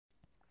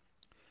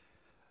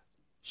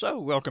So,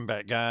 welcome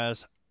back,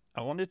 guys.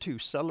 I wanted to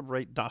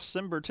celebrate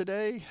December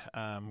today.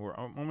 We're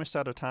almost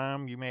out of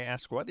time. You may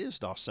ask, what is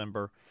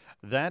December?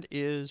 That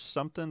is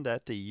something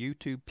that the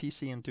YouTube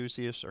PC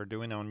enthusiasts are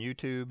doing on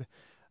YouTube.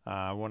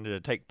 I wanted to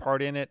take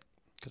part in it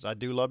because I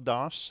do love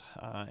DOS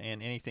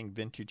and anything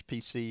vintage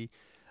PC.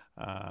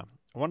 I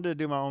wanted to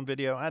do my own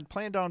video. I'd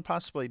planned on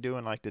possibly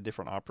doing like the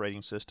different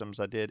operating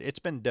systems I did. It's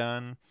been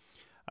done.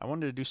 I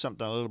wanted to do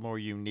something a little more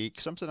unique,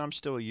 something I'm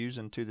still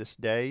using to this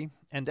day,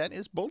 and that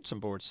is bulletin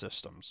board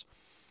systems.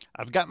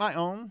 I've got my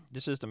own.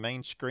 This is the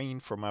main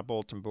screen for my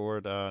bulletin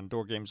board,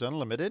 Door Games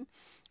Unlimited.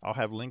 I'll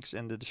have links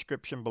in the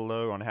description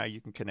below on how you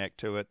can connect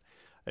to it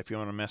if you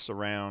want to mess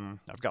around.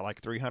 I've got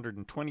like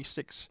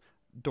 326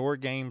 door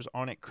games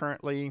on it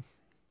currently.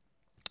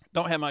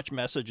 Don't have much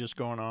messages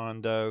going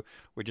on though,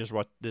 which is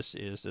what this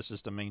is. This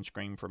is the main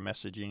screen for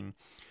messaging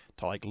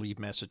to like leave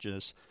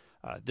messages.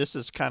 This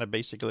is kind of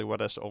basically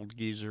what us old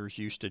geezers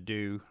used to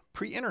do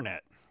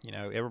pre-internet. You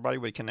know, everybody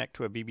would connect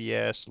to a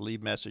BBS,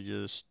 leave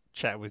messages,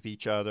 chat with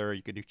each other.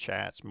 You could do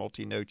chats,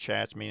 multi-node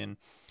chats, meaning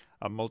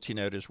a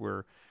multi-node is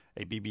where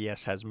a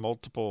BBS has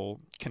multiple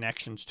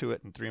connections to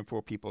it and 3 and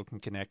 4 people can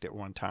connect at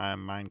one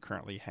time. Mine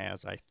currently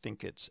has, I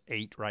think it's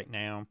 8 right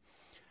now.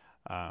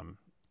 I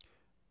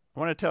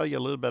want to tell you a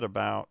little bit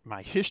about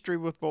my history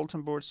with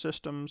bulletin board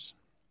systems.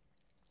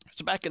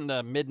 So back in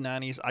the mid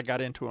 90s, I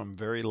got into them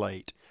very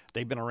late.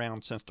 They've been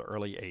around since the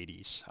early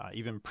 80s,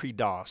 even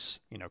pre-DOS,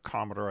 you know,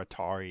 Commodore,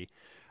 Atari.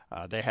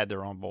 They had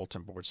their own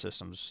bulletin board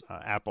systems,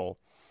 Apple.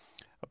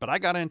 But I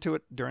got into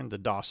it during the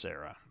DOS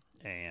era.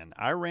 And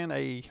I ran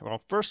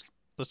well, first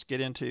let's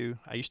get into,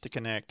 I used to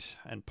connect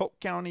in Polk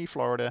County,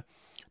 Florida.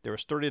 There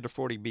was 30 to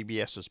 40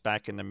 BBSs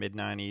back in the mid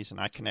 90s, and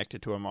I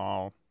connected to them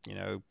all, you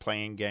know,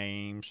 playing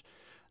games,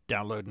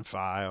 downloading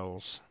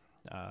files,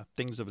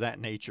 things of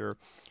that nature.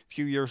 A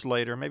few years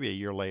later, maybe a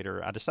year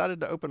later, I decided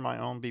to open my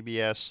own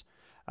BBS.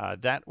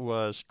 That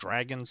was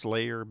Dragon's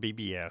Lair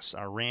BBS.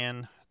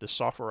 The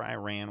software I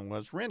ran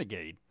was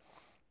Renegade.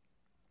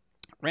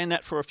 Ran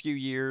that for a few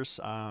years,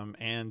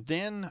 and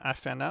then I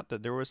found out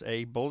that there was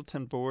a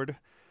bulletin board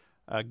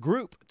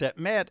group that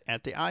met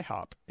at the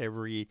IHOP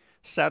every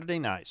Saturday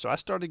night. So I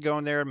started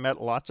going there,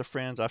 met lots of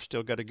friends. I've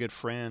still got a good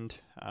friend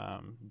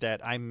that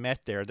I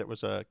met there that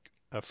was a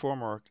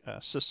former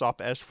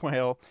sysop as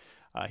well.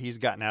 He's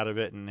gotten out of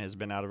it and has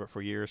been out of it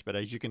for years, but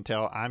as you can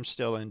tell, I'm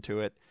still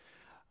into it.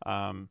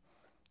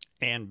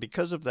 And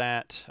because of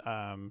that,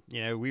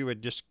 you know, we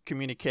would just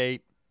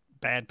communicate,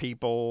 bad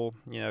people,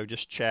 you know,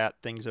 just chat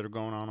things that are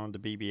going on the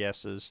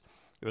BBSs.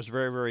 It was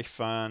very, very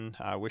fun.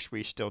 I wish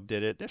we still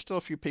did it. There's still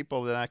a few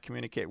people that I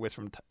communicate with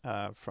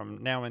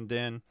from now and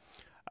then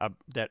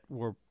that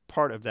were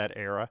part of that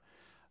era.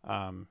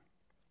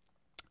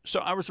 So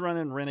I was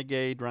running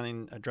Renegade,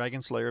 running a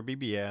Dragon's Lair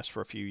BBS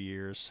for a few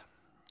years.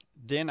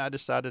 Then I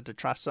decided to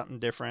try something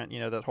different, you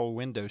know, that whole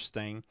Windows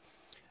thing.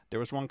 There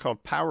was one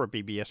called Power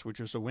BBS, which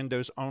was a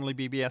Windows only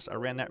BBS. I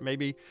ran that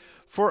maybe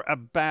for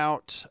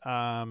about,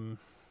 I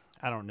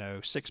don't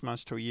know, 6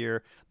 months to a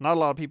year. Not a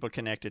lot of people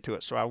connected to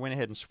it, so I went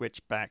ahead and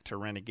switched back to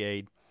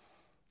Renegade.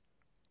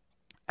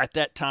 At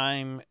that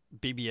time,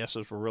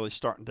 BBSs were really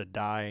starting to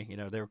die. You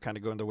know, they were kind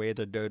of going the way of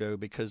the dodo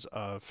because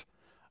of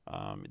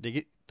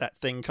that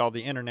thing called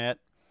the internet.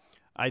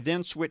 I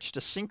then switched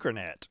to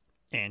Synchronet,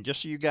 and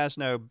just so you guys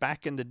know,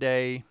 back in the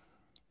day,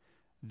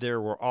 they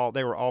were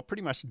all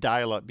pretty much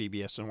dial-up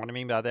BBS. And what I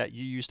mean by that,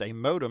 you used a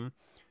modem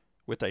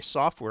with a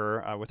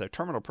software with a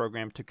terminal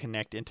program to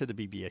connect into the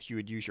BBS. You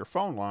would use your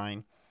phone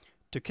line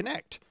to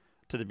connect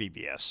to the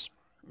BBS.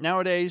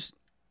 Nowadays,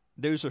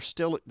 they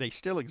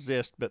still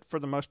exist, but for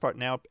the most part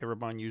now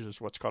everyone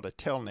uses what's called a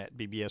Telnet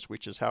BBS,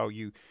 which is how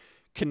you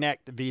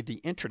connect via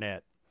the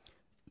internet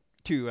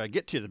to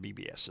get to the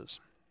BBSs.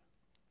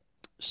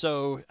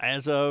 So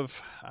as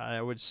of, I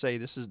would say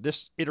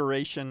this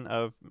iteration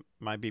of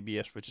my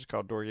BBS, which is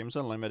called Door Games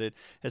Unlimited,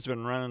 has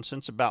been running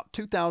since about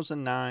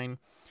 2009.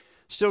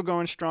 Still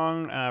going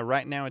strong.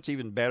 Right now it's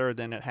even better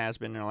than it has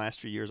been in the last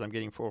few years. I'm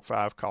getting 4 or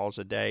 5 calls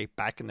a day.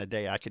 Back in the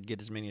day, I could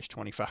get as many as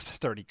 25 to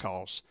 30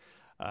 calls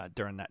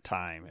during that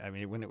time. I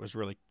mean, when it was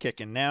really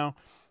kicking. Now,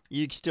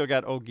 you still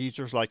got old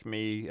geezers like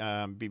me,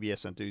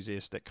 BBS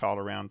enthusiasts that call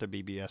around to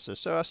BBSs.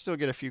 So I still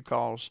get a few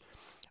calls.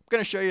 I'm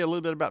going to show you a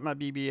little bit about my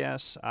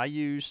BBS.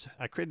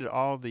 I created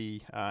all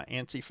the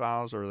ANSI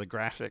files or the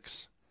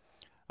graphics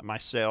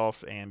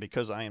myself, and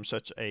because I am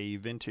such a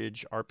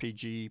vintage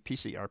RPG,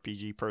 PC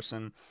RPG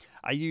person,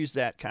 I use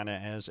that kind of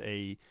as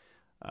a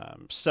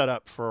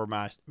setup for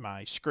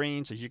my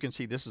screens. As you can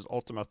see, this is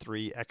Ultima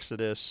 3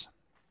 Exodus.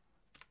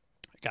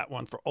 I got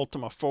one for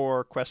Ultima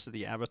 4, Quest of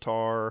the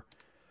Avatar.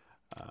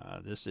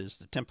 This is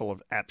the Temple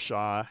of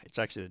Apshai. It's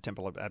actually the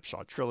Temple of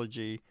Apshai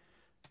trilogy.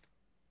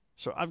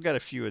 So I've got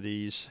a few of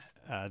these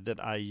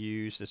that I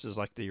use. This is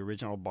like the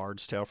original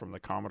Bard's Tale from the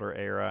Commodore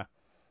era.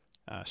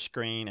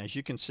 Screen. As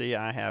you can see,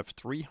 I have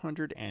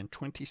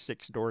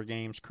 326 door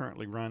games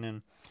currently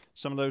running.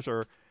 Some of those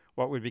are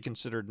what would be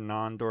considered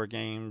non-door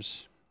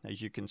games.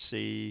 As you can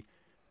see,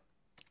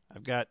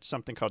 I've got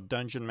something called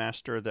Dungeon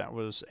Master. That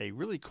was a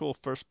really cool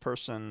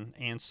first-person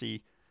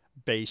ANSI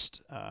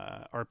based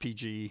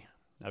RPG.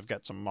 I've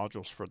got some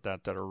modules for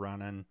that are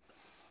running.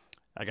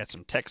 I got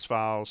some text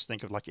files.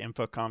 Think of like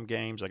Infocom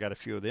games. I got a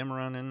few of them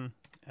running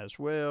as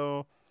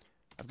well.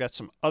 I've got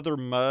some other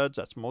MUDs.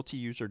 That's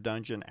multi-user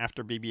dungeon.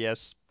 After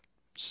BBS,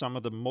 some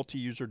of the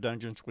multi-user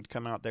dungeons would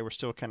come out. They were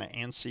still kind of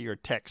ANSI or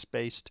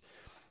text-based,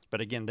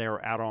 but again, they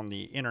are out on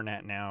the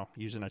internet now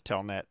using a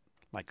Telnet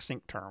like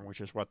sync term, which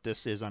is what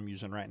this is I'm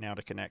using right now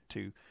to connect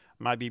to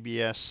my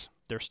BBS.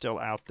 They're still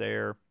out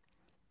there.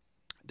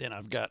 Then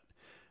I've got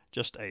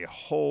just a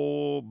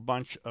whole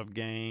bunch of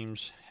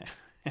games,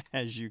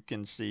 as you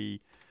can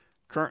see,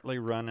 currently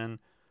running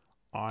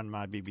on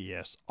my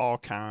BBS, all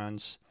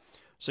kinds.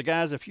 So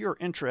guys, if you're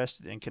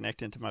interested in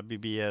connecting to my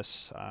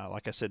BBS,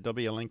 like I said, there'll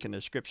be a link in the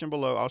description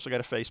below. I also got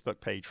a Facebook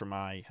page for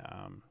my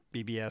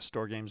BBS,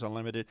 Store Games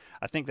Unlimited.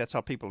 I think that's how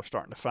people are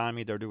starting to find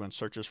me. They're doing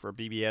searches for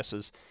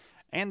BBSs,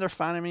 and they're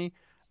finding me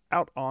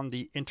out on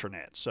the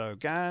internet. So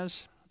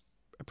guys,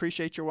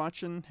 appreciate you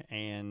watching,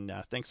 and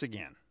thanks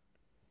again.